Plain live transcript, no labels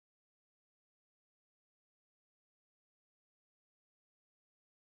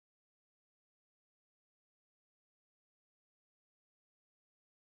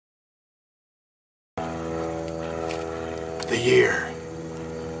year,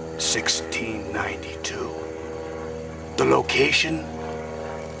 1692. The location,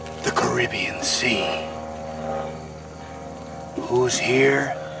 the Caribbean Sea. Who's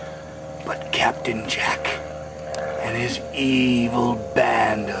here but Captain Jack and his evil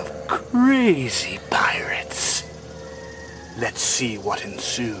band of crazy pirates? Let's see what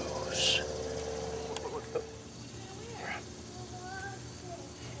ensues.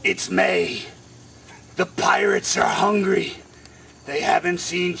 It's May. The pirates are hungry. They haven't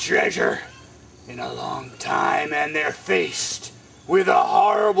seen treasure in a long time, and they're faced with a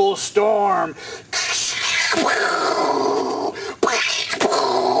horrible storm.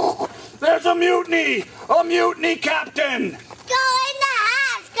 There's a mutiny! A mutiny, Captain! Go in the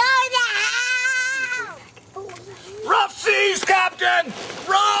house! Go in the house! Rough seas, Captain!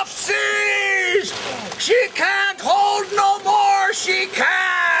 Rough seas! She can't hold no more! She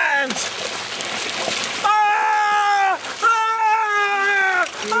can't! Ah! Ah!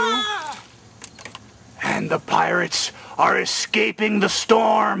 Ah! And the pirates are escaping the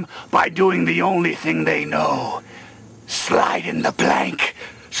storm by doing the only thing they know. Slide in the plank.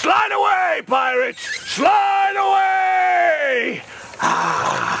 Slide away, pirates! Slide away!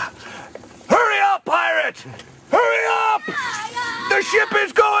 Ah! Hurry up, pirate! Hurry up! The ship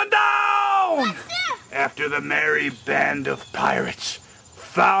is going down! After the merry band of pirates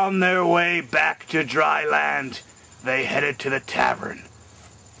found their way back to dry land, they headed to the tavern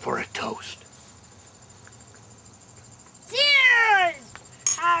for a toast. Cheers!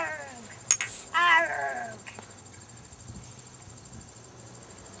 Arrgh! Arrgh!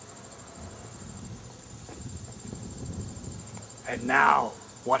 And now,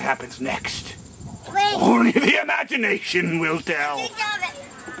 what happens next? Wait. Only the imagination will tell.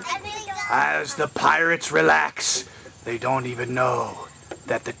 As the pirates relax, they don't even know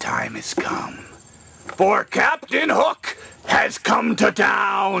that the time has come. For Captain Hook has come to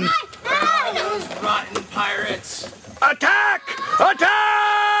town. Those rotten pirates! Attack! Attack!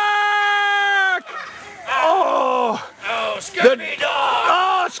 Oh! Oh, scurvy dog!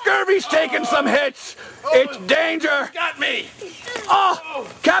 Oh, Scurvy's taking some hits. It's danger. Got me! Oh,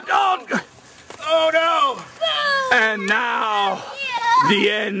 Captain! Oh no! And now, the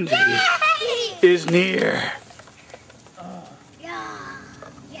end is near.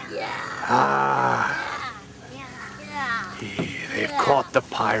 Ah, they've caught the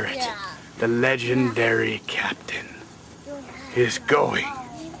pirate. The legendary captain is going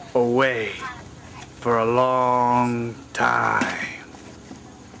away for a long time.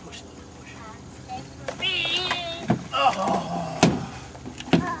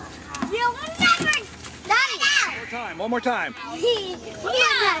 One more time. Let me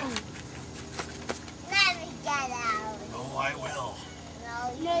get out. Oh, I will.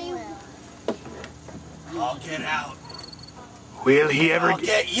 No, you I'll get out. Will he ever I'll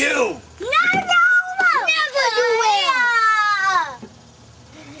get you! No! Never do it!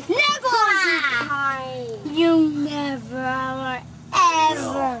 Never! You never,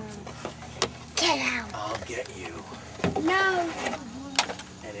 ever. Get out. I'll get you. No.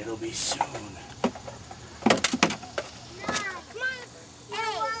 And it'll be soon.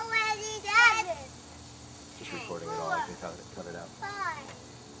 Just recording it all, I can cut it out.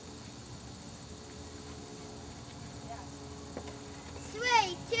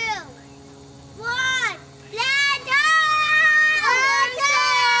 3, 2, 1, land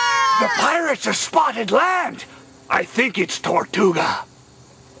The pirates have spotted land. I think it's Tortuga.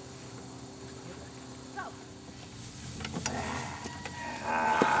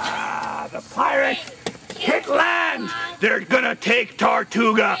 Ah, the pirates hit land. They're gonna take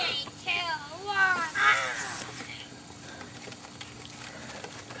Tortuga. 3, 2, 1.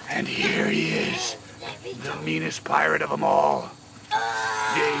 And here he is, the meanest pirate of them all,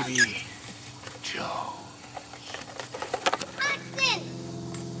 Davy Jones. Austin!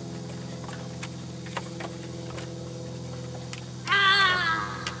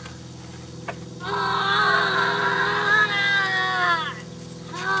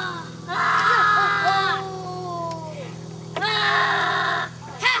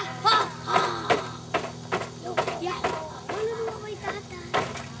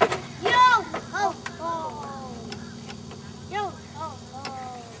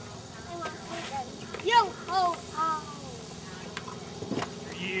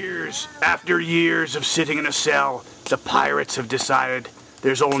 After years of sitting in a cell, the pirates have decided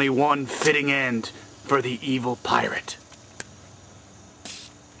there's only one fitting end for the evil pirate.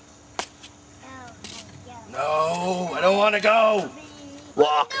 No, I don't want to go.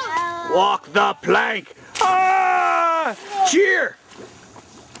 Walk the plank. Ah! Cheer!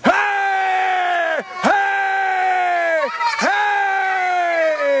 Hey! Hey! Hey!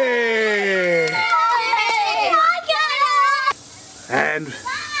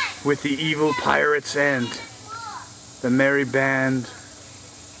 with the evil pirates and the merry band,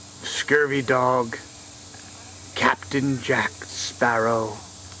 Scurvy Dog, Captain Jack Sparrow,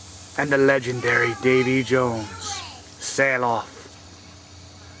 and the legendary Davy Jones sail off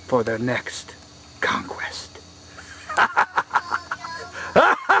for their next conquest.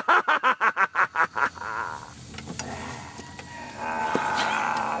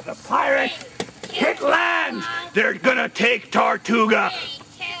 The pirates hit land! They're gonna take Tortuga! 3,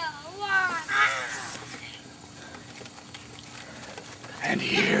 2, 1. And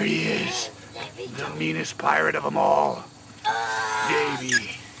here he is, the meanest pirate of them all,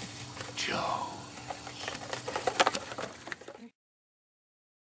 Davy Jones.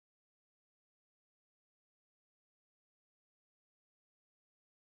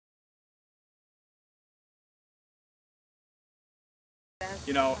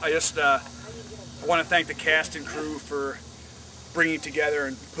 You know, I want to thank the cast and crew for bringing together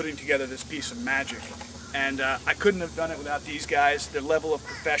and putting together this piece of magic. And I couldn't have done it without these guys. Their level of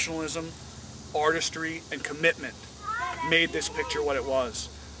professionalism, artistry, and commitment made this picture what it was.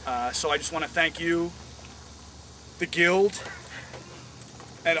 So I just want to thank you, the Guild,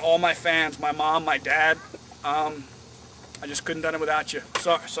 and all my fans, my mom, my dad. I just couldn't have done it without you.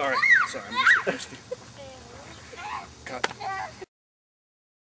 Sorry, I missed you. Cut.